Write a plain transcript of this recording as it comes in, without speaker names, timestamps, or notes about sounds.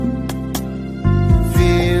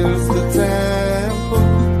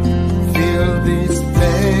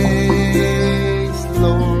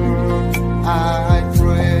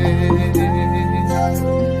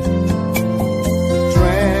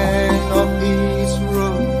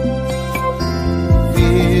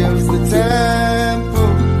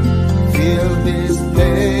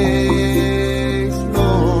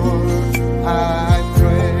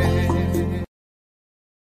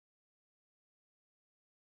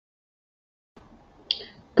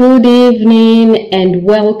Good evening and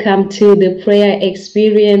welcome to the prayer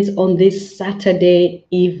experience on this Saturday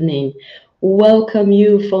evening. Welcome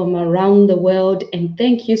you from around the world and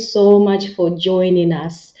thank you so much for joining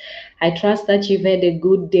us. I trust that you've had a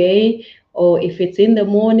good day, or if it's in the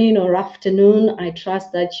morning or afternoon, I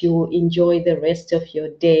trust that you enjoy the rest of your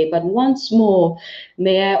day. But once more,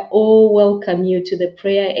 may I all welcome you to the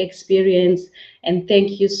prayer experience and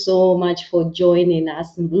thank you so much for joining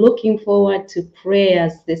us. I'm looking forward to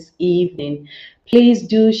prayers this evening. Please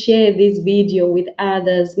do share this video with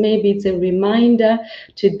others. Maybe it's a reminder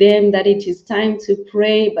to them that it is time to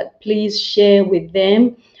pray, but please share with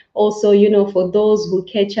them. Also, for those who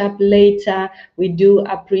catch up later, we do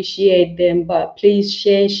appreciate them, but please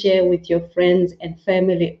share with your friends and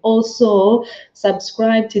family. Also,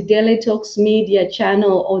 subscribe to Daily Talks Media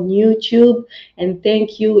channel on YouTube, and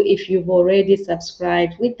thank you if you've already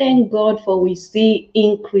subscribed. We thank God for we see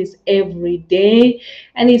increase every day,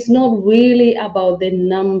 and it's not really about the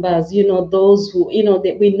numbers. Those who,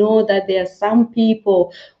 that we know that there are some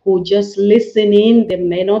people who just listen in. They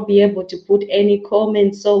may not be able to put any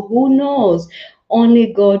comments, so who knows?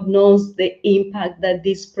 Only God knows the impact that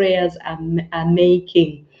these prayers are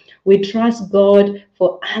making. We trust God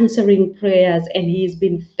for answering prayers, and He's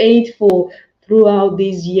been faithful throughout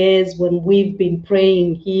these years when we've been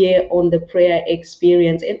praying here on the prayer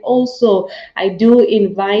experience. And also, I do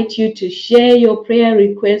invite you to share your prayer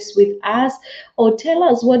requests with us or tell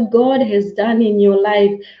us what God has done in your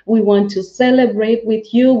life. We want to celebrate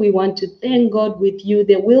with you. We want to thank God with you.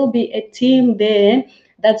 There will be a team there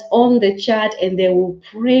that's on the chat, and they will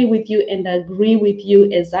pray with you and agree with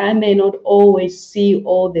you, as I may not always see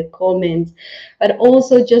all the comments. But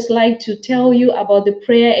also just like to tell you about the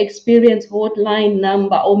prayer experience hotline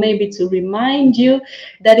number, or maybe to remind you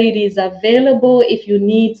that it is available if you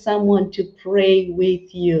need someone to pray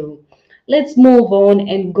with you. Let's move on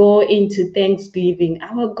and go into Thanksgiving.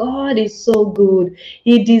 Our God is so good.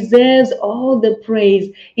 He deserves all the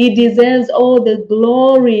praise. He deserves all the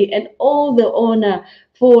glory and all the honor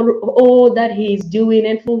for all that He is doing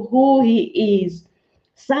and for who He is.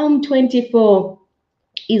 Psalm 24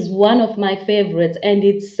 is one of my favorites, and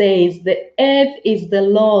it says, "The earth is the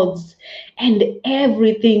Lord's and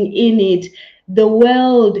everything in it. The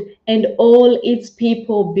world and all its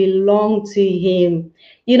people belong to Him."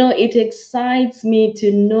 It excites me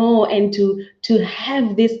to know and to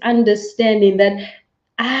have this understanding that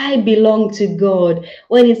I belong to God.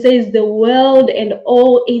 When it says the world and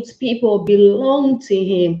all its people belong to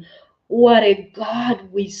Him, what a God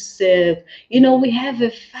we serve. We have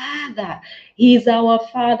a Father. He's our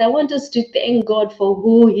Father. I want us to thank God for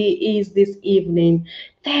who He is this evening.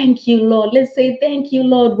 Thank you, Lord. Let's say thank you,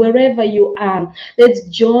 Lord, wherever you are. Let's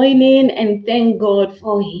join in and thank God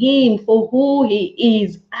for Him, for who He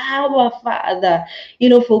is, our Father,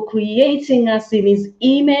 for creating us in His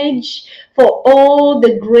image, for all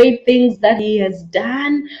the great things that He has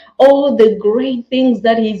done, all the great things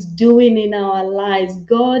that He's doing in our lives.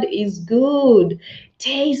 God is good.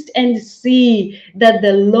 Taste and see that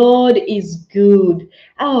the Lord is good.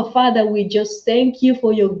 Our Father, we just thank you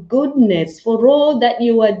for your goodness, for all that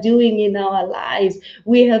you are doing in our lives.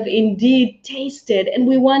 We have indeed tasted and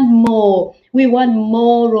we want more. We want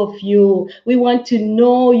more of you. We want to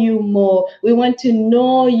know you more. We want to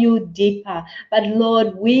know you deeper. But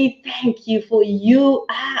Lord, we thank you for you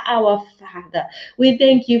are our Father. We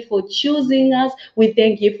thank you for choosing us. We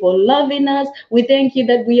thank you for loving us. We thank you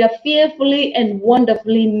that we are fearfully and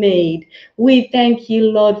wonderfully made. We thank you,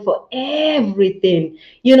 Lord, for everything,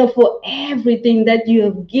 for everything that you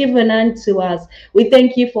have given unto us. We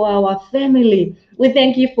thank you for our family. We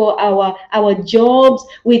thank you for our jobs.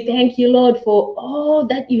 We thank you, Lord, for all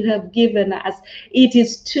that you have given us. It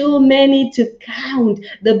is too many to count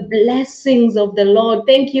the blessings of the Lord.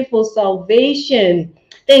 Thank you for salvation.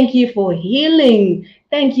 Thank you for healing.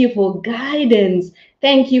 Thank you for guidance.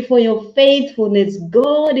 Thank you for your faithfulness.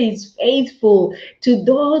 God is faithful. To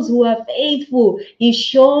those who are faithful, He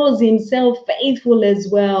shows Himself faithful as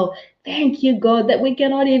well. Thank you, God, that we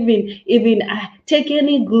cannot even take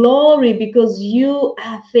any glory because you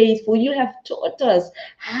are faithful. You have taught us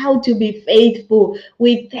how to be faithful.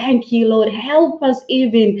 We thank you, Lord. Help us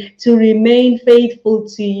even to remain faithful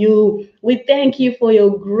to you. We thank you for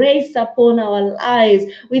your grace upon our lives.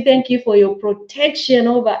 We thank you for your protection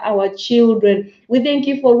over our children. We thank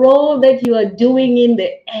you for all that you are doing in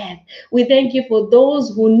the earth. We thank you for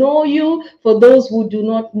those who know you, for those who do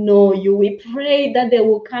not know you. We pray that they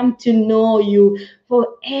will come to know you. For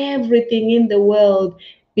everything in the world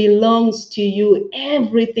belongs to you,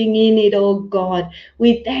 everything in it, oh God.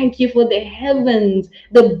 We thank you for the heavens,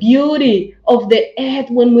 the beauty of the earth.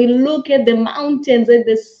 When we look at the mountains and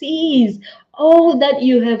the seas, all that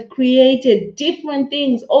you have created, different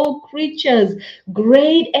things, all creatures,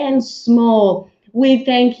 great and small. We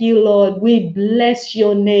thank you, Lord. We bless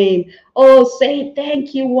your name. Oh, say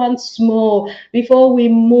thank you once more. Before we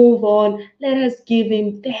move on, let us give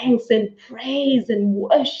him thanks and praise and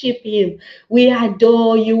worship him. We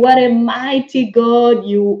adore you. What a mighty God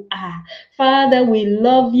you are. Father, we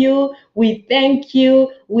love you. We thank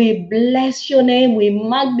you. We bless your name. We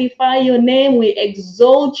magnify your name. We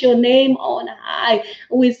exalt your name on high.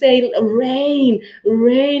 We say, reign,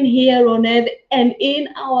 reign here on earth and in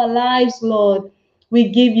our lives, Lord. We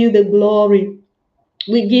give you the glory.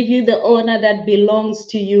 We give you the honor that belongs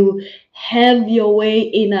to you. Have your way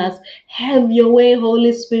in us. Have your way,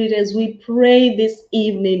 Holy Spirit, as we pray this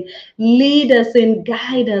evening. Lead us and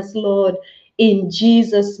guide us, Lord. In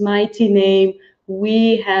Jesus' mighty name,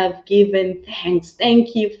 we have given thanks.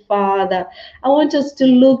 Thank you, Father. I want us to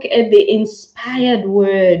look at the inspired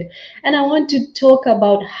word, and I want to talk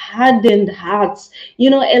about hardened hearts. You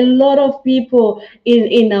know, a lot of people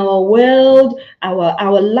in our world,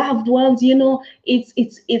 our loved ones, you know,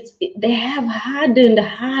 they have hardened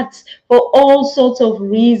hearts for all sorts of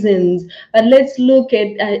reasons. But let's look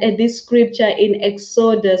at this scripture in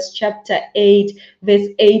Exodus chapter 8, verse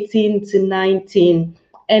 18 to 19.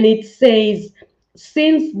 And it says,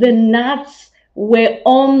 since the gnats were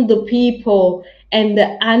on the people and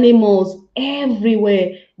the animals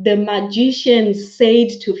everywhere, the magicians said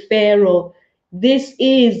to Pharaoh, this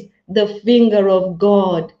is the finger of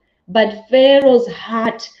God. But Pharaoh's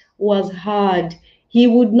heart was hard. He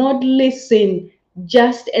would not listen,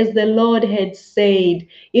 just as the Lord had said.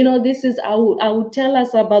 You know, this is, I will tell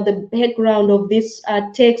us about the background of this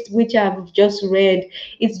text, which I've just read.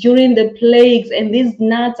 It's during the plagues, and these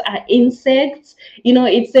gnats are insects. You know,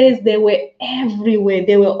 it says they were everywhere.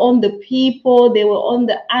 They were on the people, they were on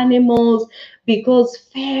the animals, because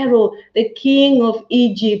Pharaoh, the king of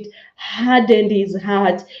Egypt, hardened his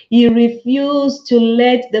heart. He refused to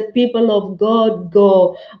let the people of God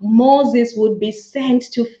go. Moses would be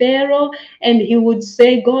sent to Pharaoh, and he would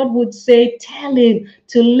say, God would say, tell him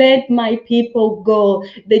to let my people go,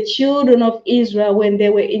 the children of Israel, when they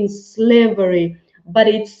were in slavery. But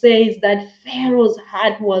it says that Pharaoh's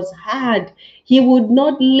heart was hard. He would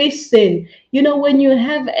not listen. You know, when you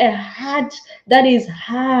have a heart that is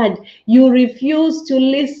hard, you refuse to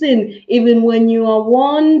listen, even when you are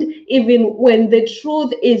warned, even when the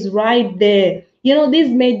truth is right there. You know, these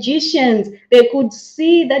magicians, they could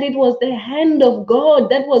see that it was the hand of God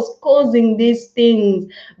that was causing these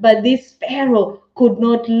things. But this Pharaoh could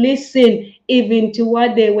not listen even to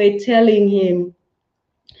what they were telling him.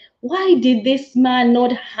 Why did this man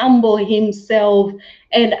not humble himself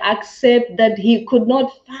and accept that he could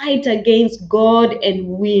not fight against God and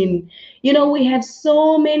win? You know, we have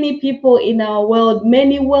so many people in our world,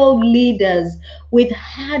 many world leaders with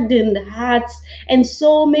hardened hearts, and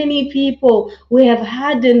so many people who have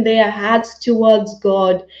hardened their hearts towards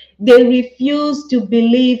God. They refuse to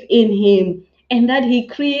believe in Him and that He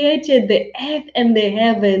created the earth and the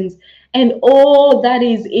heavens and all that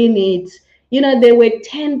is in it. You know, there were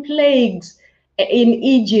 10 plagues in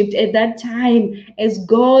Egypt at that time, as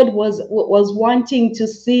God was wanting to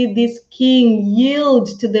see this king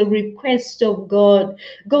yield to the request of God.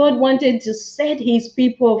 God wanted to set his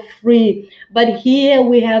people free, but here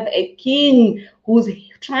we have a king who's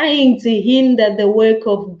trying to hinder the work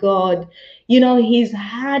of God. You know, his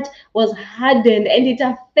heart was hardened, and it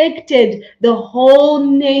affected the whole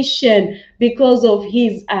nation because of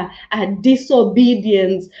his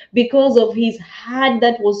disobedience, because of his heart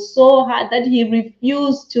that was so hard that he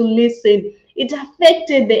refused to listen. It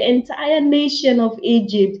affected the entire nation of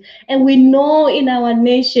Egypt. And we know in our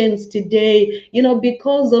nations today, you know,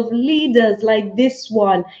 because of leaders like this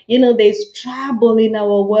one, you know, there's trouble in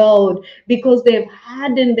our world because they've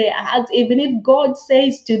hardened their hearts. Even if God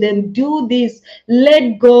says to them, do this,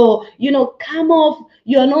 let go, you know, come off,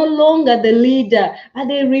 you're no longer the leader, but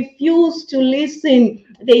they refuse to listen.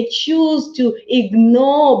 They choose to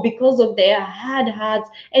ignore because of their hard hearts,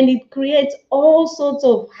 and it creates all sorts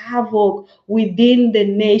of havoc within the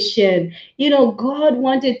nation. You know, God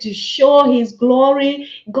wanted to show his glory.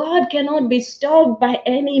 God cannot be stopped by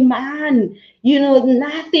any man. You know,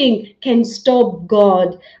 nothing can stop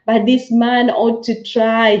God. But this man ought to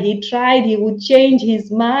try. He tried, he would change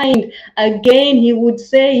his mind again. He would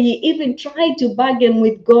say, he even tried to bargain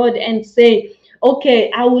with God and say,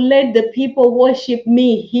 okay, I will let the people worship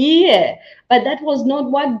me here. But that was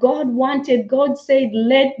not what God wanted. God said,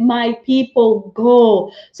 let my people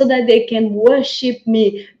go so that they can worship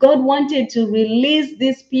me. God wanted to release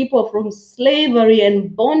these people from slavery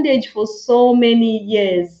and bondage for so many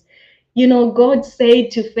years. You know, God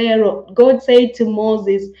said to Pharaoh, God said to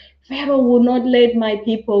Moses, Pharaoh will not let my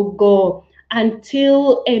people go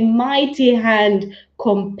until a mighty hand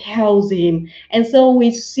compels him. And so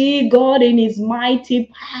we see God in his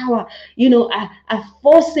mighty power,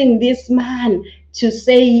 forcing this man to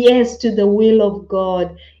say yes to the will of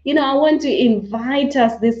God. I want to invite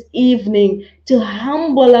us this evening to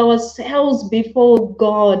humble ourselves before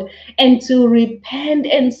God and to repent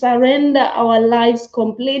and surrender our lives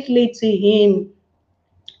completely to him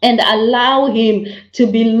and allow him to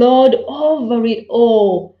be Lord over it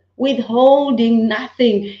all, withholding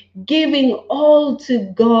nothing, giving all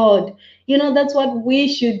to God. That's what we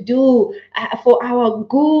should do for our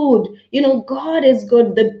good. God has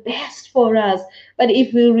got the best for us. But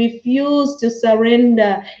if we refuse to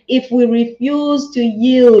surrender, if we refuse to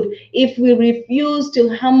yield, if we refuse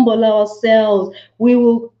to humble ourselves, we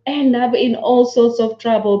will end up in all sorts of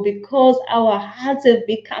trouble because our hearts have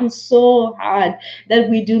become so hard that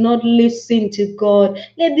we do not listen to God.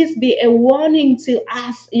 Let this be a warning to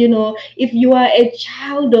us, if you are a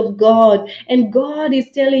child of God and God is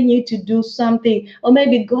telling you to do something, or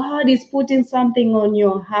maybe God is putting something on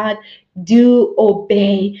your heart, do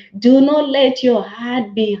obey. Do not let your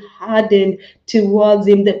heart be hardened towards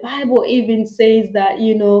him. The Bible even says that,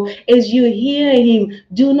 as you hear him,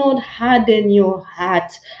 do not harden your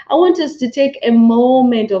heart. I want us to take a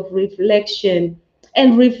moment of reflection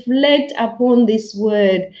and reflect upon this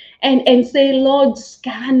word and say, Lord,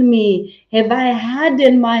 scan me. Have I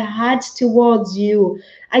hardened my heart towards you?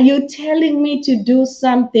 Are you telling me to do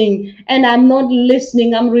something and I'm not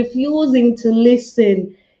listening? I'm refusing to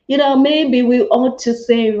listen. Maybe we ought to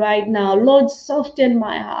say right now, Lord, soften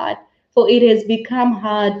my heart, for it has become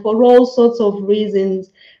hard for all sorts of reasons,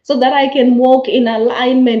 so that I can walk in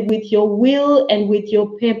alignment with your will and with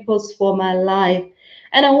your purpose for my life.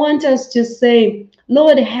 And I want us to say,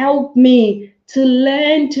 Lord, help me to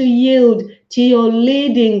learn to yield to your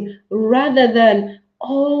leading rather than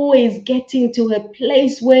always getting to a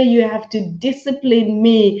place where you have to discipline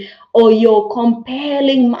me, or your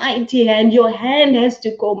compelling mighty hand. Your hand has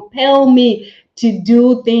to compel me to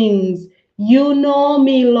do things. You know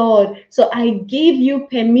me, Lord. So I give you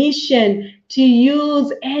permission to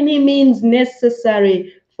use any means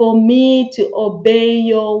necessary for me to obey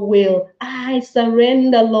your will. I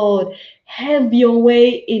surrender, Lord. Have your way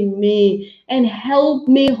in me and help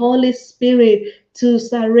me, Holy Spirit, to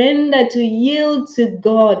surrender, to yield to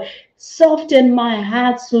God. Soften my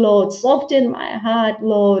heart, Lord. Soften my heart,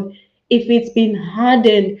 Lord. If it's been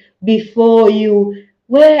hardened before you,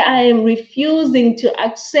 where I am refusing to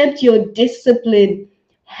accept your discipline,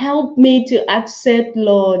 help me to accept,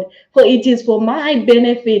 Lord, for it is for my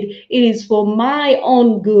benefit, it is for my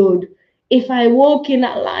own good. If I walk in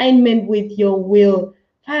alignment with your will,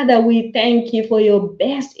 Father, we thank you for your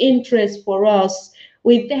best interest for us.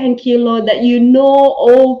 We thank you, Lord, that you know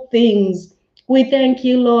all things. We thank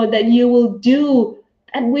you, Lord, that you will do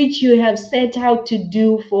that which you have set out to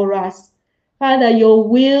do for us. Father, your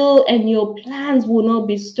will and your plans will not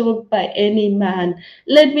be stopped by any man.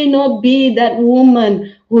 Let me not be that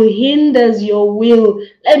woman who hinders your will.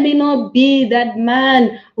 Let me not be that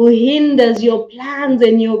man who hinders your plans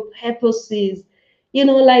and your purposes.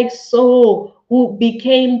 Like Saul, who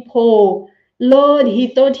became Paul. Lord, he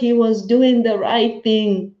thought he was doing the right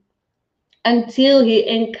thing until he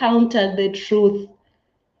encountered the truth.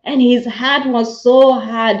 And his heart was so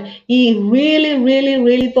hard. He really, really,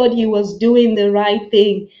 really thought he was doing the right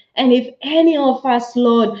thing. And if any of us,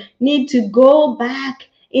 Lord, need to go back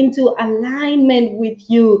into alignment with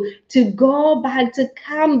you, to go back, to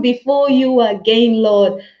come before you again,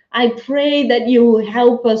 Lord, I pray that you will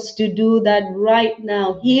help us to do that right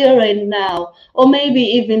now, here and now, or maybe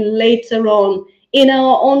even later on in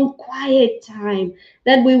our own quiet time,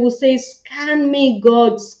 that we will say, scan me,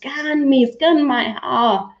 God, scan me, scan my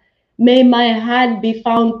heart. May my heart be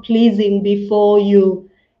found pleasing before you,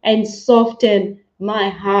 and soften my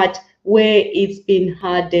heart where it's been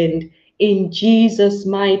hardened. In Jesus'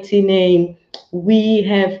 mighty name, we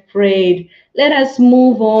have prayed. Let us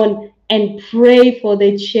move on and pray for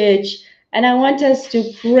the church. And I want us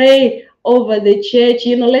to pray over the church.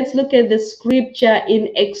 Let's look at the scripture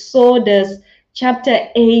in Exodus chapter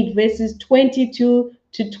 8, verses 22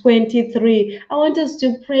 to 23. I want us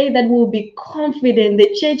to pray that we'll be confident,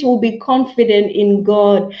 the church will be confident in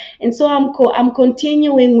God. And so I'm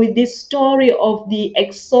continuing with this story of the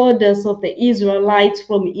exodus of the Israelites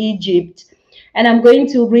from Egypt. And I'm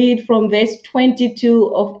going to read from verse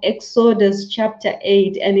 22 of Exodus chapter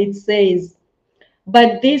 8, and it says,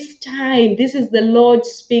 but this time, this is the Lord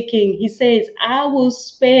speaking. He says, I will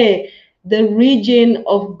spare the region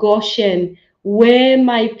of Goshen where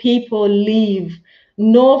my people live.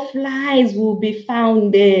 No flies will be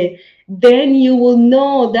found there. Then you will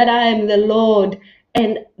know that I am the Lord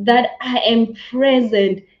and that I am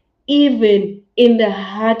present even in the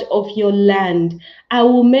heart of your land. I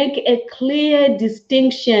will make a clear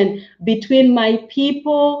distinction between my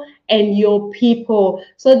people and your people.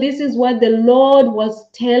 So this is what the Lord was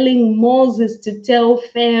telling Moses to tell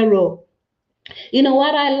Pharaoh. You know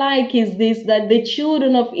what I like is this, that the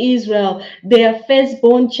children of Israel, their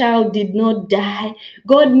firstborn child did not die.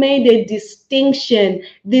 God made a distinction.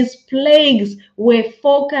 These plagues were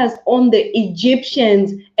focused on the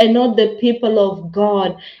Egyptians and not the people of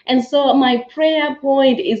God. And so my prayer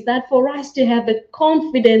point is that for us to have a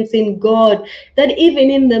confidence in God, that even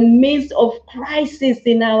in the midst of crisis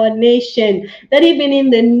in our nation, that even in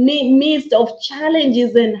the midst of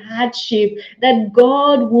challenges and hardship, that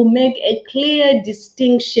God will make a clear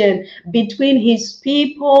distinction between his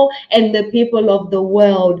people and the people of the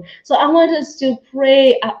world. So I want us to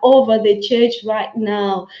pray over the church right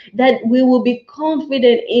now that we will be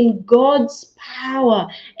confident in God's power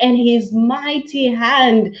and his mighty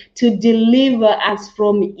hand to deliver us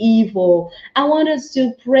from evil. I want us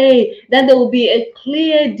to pray that there will be a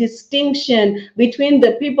clear distinction between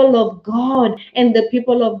the people of God and the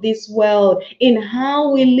people of this world in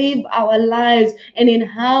how we live our lives and in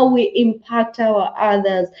how we impact our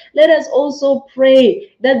others. Let us also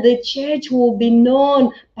pray that the church will be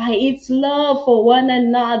known by its love for one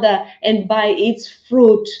another and by its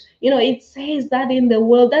fruit. You know, it says that in the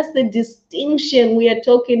world, that's the distinction we are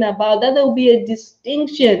talking about, that there will be a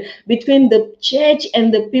distinction between the church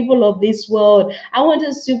and the people of this world. I want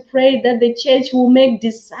us to pray that the church will make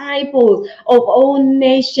disciples of all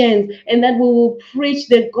nations and that we will preach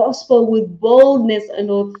the gospel with boldness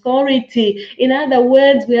and authority. In other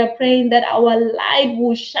words, we are praying that our light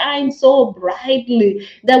will shine so brightly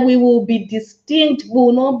that we will be distinct, we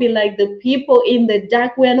will not be like the people in the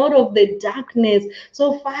dark. We are not of the darkness.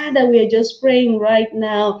 So, Father, we are just praying right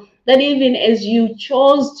now that even as you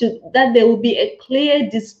chose to, that there will be a clear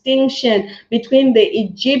distinction between the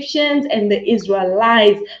Egyptians and the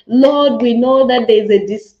Israelites. Lord, we know that there's a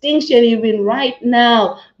distinction even right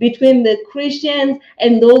now between the Christians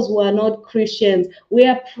and those who are not Christians. We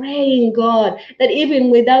are praying, God, that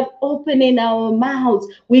even without opening our mouths,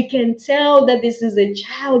 we can tell that this is a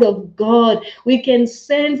child of God. We can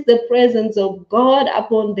sense the presence of God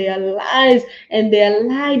upon their lives, and their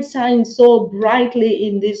light shines so brightly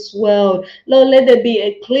in this world. Lord, let there be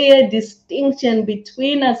a clear distinction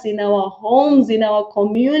between us in our homes, in our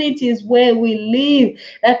communities where we live,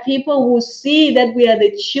 that people will see that we are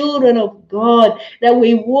the children of God, that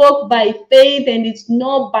we walk by faith and it's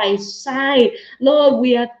not by sight. Lord,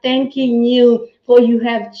 we are thanking you for you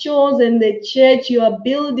have chosen the church. You are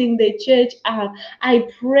building the church up. I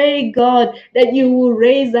pray, God, that you will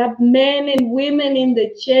raise up men and women in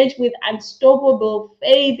the church with unstoppable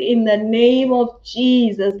faith in the name of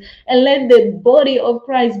Jesus. And let the body of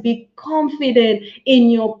Christ be confident in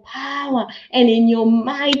your power and in your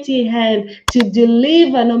mighty hand to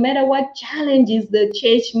deliver no matter what challenges the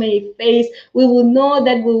church may face. We will know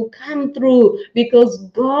that we'll come through because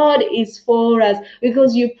God is for us,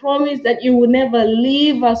 because you promised that you will never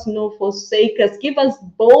leave us nor forsake us. Give us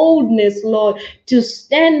boldness, Lord, to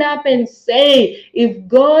stand up and say, if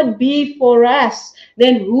God be for us,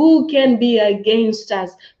 then who can be against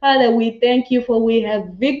us? Father, we thank you for we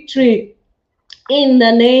have victory in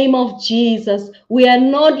the name of Jesus. We are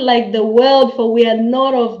not like the world, for we are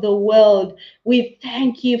not of the world. We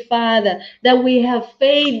thank you, Father, that we have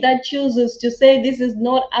faith that chooses to say this is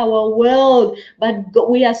not our world, but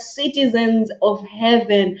we are citizens of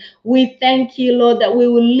heaven. We thank you, Lord, that we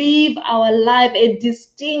will live our life a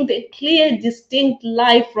distinct, a clear, distinct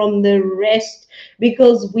life from the rest,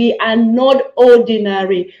 because we are not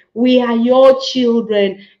ordinary. We are your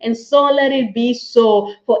children. And so let it be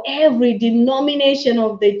so for every denomination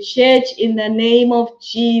of the church. In the name of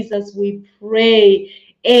Jesus, we pray.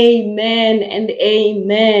 Amen and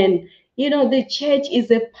amen. You know, the church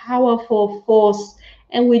is a powerful force.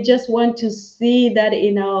 And we just want to see that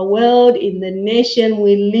in our world, in the nation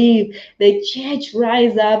we live, the church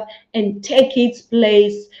rise up and take its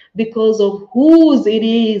place because of whose it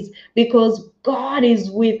is, because God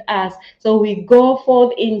is with us. So we go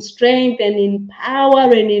forth in strength and in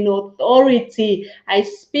power and in authority. I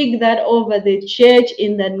speak that over the church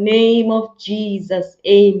in the name of Jesus.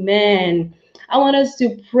 Amen. I want us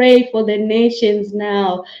to pray for the nations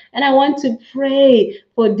now. And I want to pray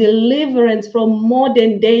for deliverance from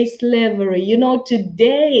modern day slavery. You know,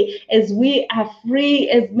 today, as we are free,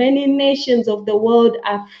 as many nations of the world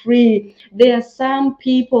are free, there are some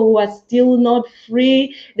people who are still not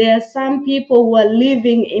free. There are some people who are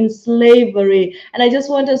living in slavery. And I just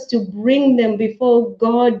want us to bring them before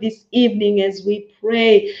God this evening as we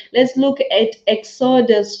pray. Let's look at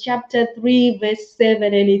Exodus chapter 3, verse 7,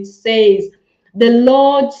 and it says, "The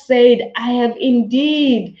Lord said, I have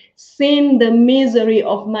indeed seen the misery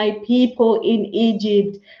of my people in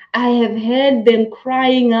Egypt. I have heard them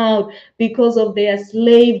crying out because of their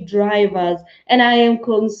slave drivers, and I am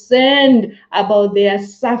concerned about their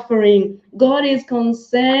suffering." God is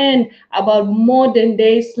concerned about modern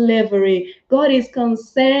day slavery. God is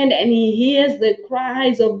concerned and He hears the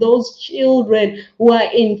cries of those children who are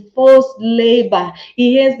in forced labor.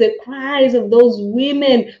 He hears the cries of those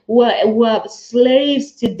women who are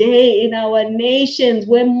slaves today in our nations,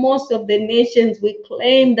 where most of the nations we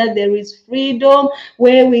claim that there is freedom,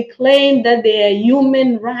 where we claim that there are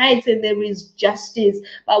human rights and there is justice.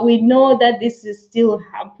 But we know that this is still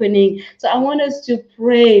happening. So I want us to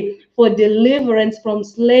pray for deliverance from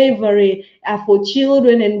slavery, for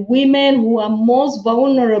children and women who are most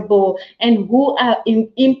vulnerable and who are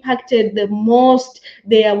impacted the most.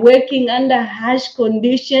 They are working under harsh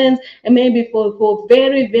conditions and maybe for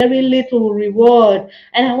very, very little reward.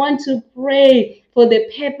 And I want to pray for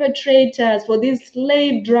the perpetrators, for these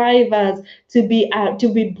slave drivers to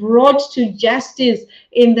be brought to justice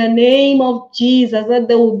in the name of Jesus, that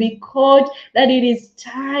they will be caught, that it is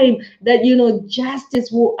time that,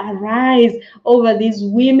 justice will arise over these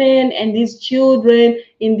women and these children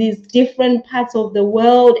in these different parts of the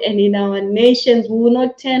world and in our nations. We will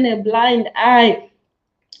not turn a blind eye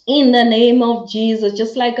in the name of Jesus,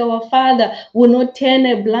 just like our Father will not turn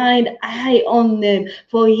a blind eye on them,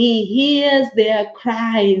 for He hears their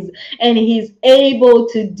cries and He's able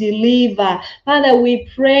to deliver. Father, we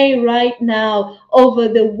pray right now over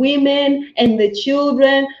the women and the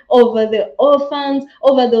children, over the orphans,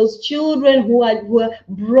 over those children who were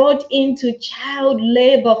brought into child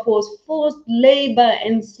labor, forced labor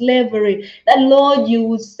and slavery, that Lord, you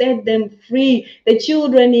will set them free. The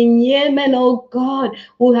children in Yemen, oh God,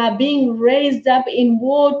 who are being raised up in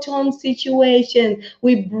war-torn situations,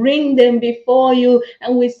 we bring them before you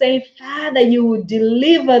and we say, Father, you will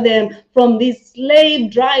deliver them from these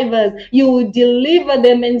slave drivers. You will deliver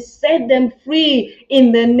them and set them free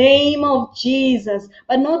in the name of Jesus.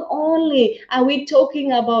 But not only are we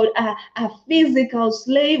talking about a physical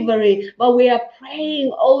slavery, but we are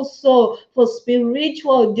praying also for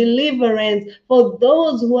spiritual deliverance for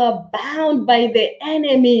those who are bound by the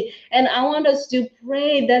enemy. And I want us to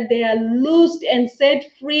pray that they are loosed and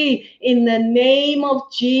set free in the name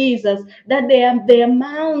of Jesus, that their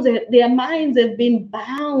minds have been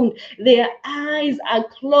bound, their eyes are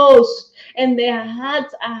closed, and their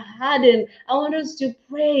hearts are hardened. I want us to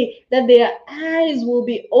pray that their eyes will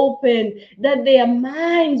be opened, that their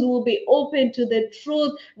minds will be open to the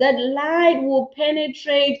truth, that light will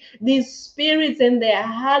penetrate these spirits and their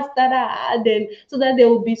hearts that are hardened, so that they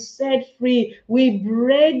will be set free. We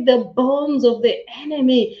break the bonds of the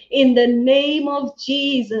enemy in the name of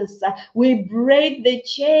Jesus. We break the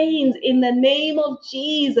chains in the name of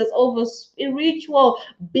Jesus over spiritual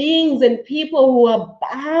beings and people who are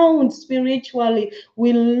bound spiritually.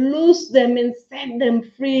 We loose them and set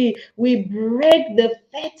them free. We break the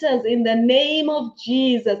fetters in the name of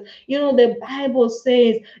Jesus. The Bible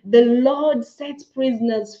says the Lord sets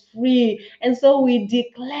prisoners free, and so we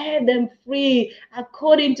declare them free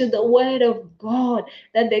according to the word of God,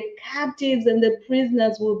 that the captives and the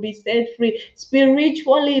prisoners will be set free.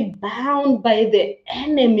 Spiritually bound by the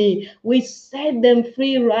enemy, we set them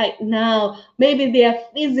free right now. Maybe they are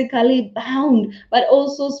physically bound, but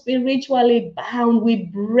also spiritually bound. We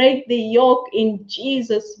break the yoke in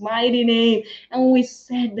Jesus' mighty name, and we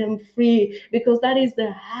set them free, because that is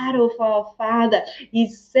the heart of our Father. He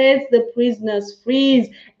sets the prisoners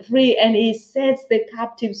free, and he sets the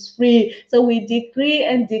captives free. So we decree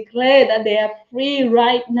and declare that they are free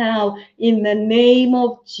right now in the name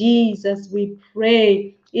of Jesus. We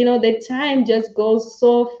pray. You know, the time just goes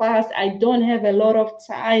so fast. I don't have a lot of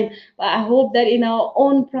time, but I hope that in our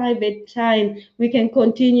own private time, we can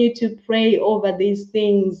continue to pray over these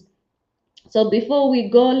things. So before we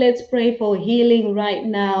go, let's pray for healing right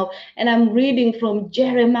now. And I'm reading from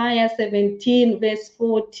Jeremiah 17, verse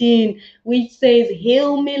 14, which says,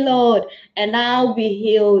 "Heal me, Lord, and I'll be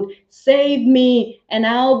healed. Save me, and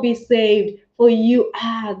I'll be saved. For you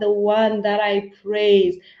are the one that I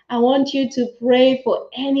praise." I want you to pray for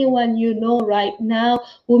anyone you know right now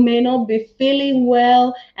who may not be feeling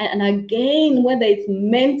well. And again, whether it's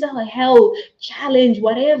mental health challenge,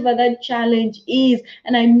 whatever that challenge is.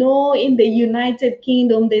 And I know in the United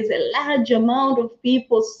Kingdom, there's a large amount of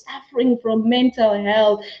people suffering from mental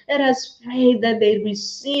health. Let us pray that they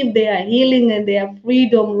receive their healing and their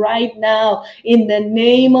freedom right now. In the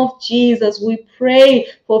name of Jesus, we pray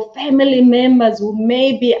for family members who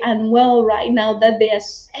may be unwell right now, that they are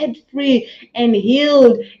set free and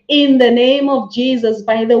healed in the name of Jesus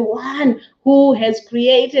by the one who has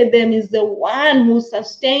created them, is the one who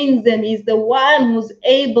sustains them, is the one who's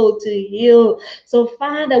able to heal. So,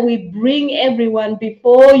 Father, we bring everyone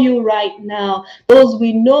before you right now, those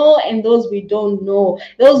we know and those we don't know,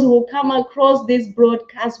 those who come across this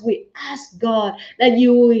broadcast. We ask, God, that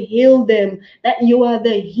you will heal them, that you are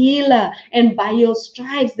the healer, and by your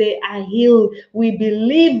stripes they are healed. We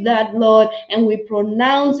believe that, Lord, and we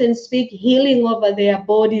pronounce and speak healing over their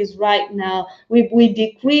bodies right now. We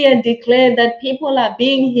decree and declare that people are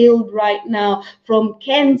being healed right now from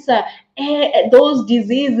cancer, those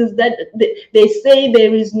diseases that they say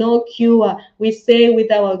there is no cure. We say with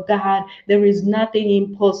our God, there is nothing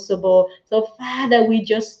impossible. So, Father, we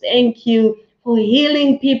just thank you for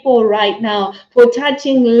healing people right now, for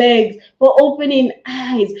touching legs, for opening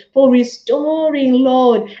eyes, for restoring,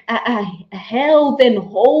 Lord, health and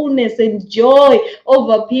wholeness and joy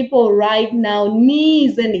over people right now.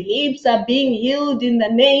 Knees and hips are being healed in the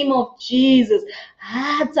name of Jesus.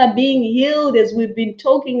 Hearts are being healed as we've been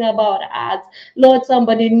talking about hearts. Lord,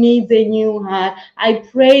 somebody needs a new heart. I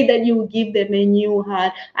pray that you will give them a new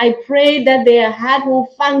heart. I pray that their heart will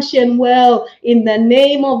function well in the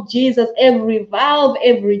name of Jesus. Every valve,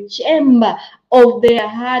 every chamber of their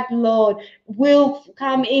heart, Lord, will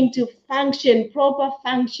come into function, proper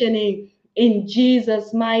functioning in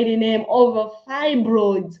Jesus' mighty name. Over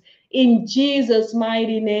fibroids, in Jesus'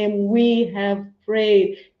 mighty name, we have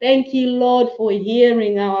prayed. Thank you, Lord, for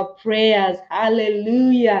hearing our prayers.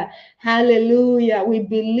 Hallelujah. Hallelujah. We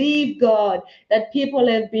believe, God, that people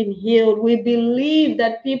have been healed. We believe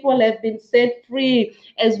that people have been set free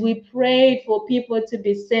as we prayed for people to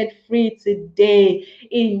be set free today.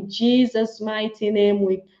 In Jesus' mighty name,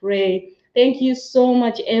 we pray. Thank you so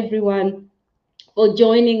much, everyone, for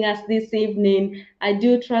joining us this evening. I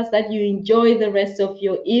do trust that you enjoy the rest of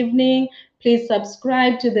your evening. Please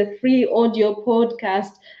subscribe to the free audio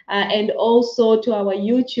podcast and also to our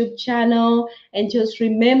YouTube channel. And just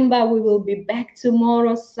remember, we will be back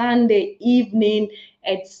tomorrow, Sunday evening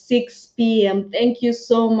at 6 p.m. Thank you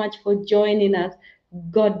so much for joining us.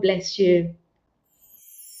 God bless you.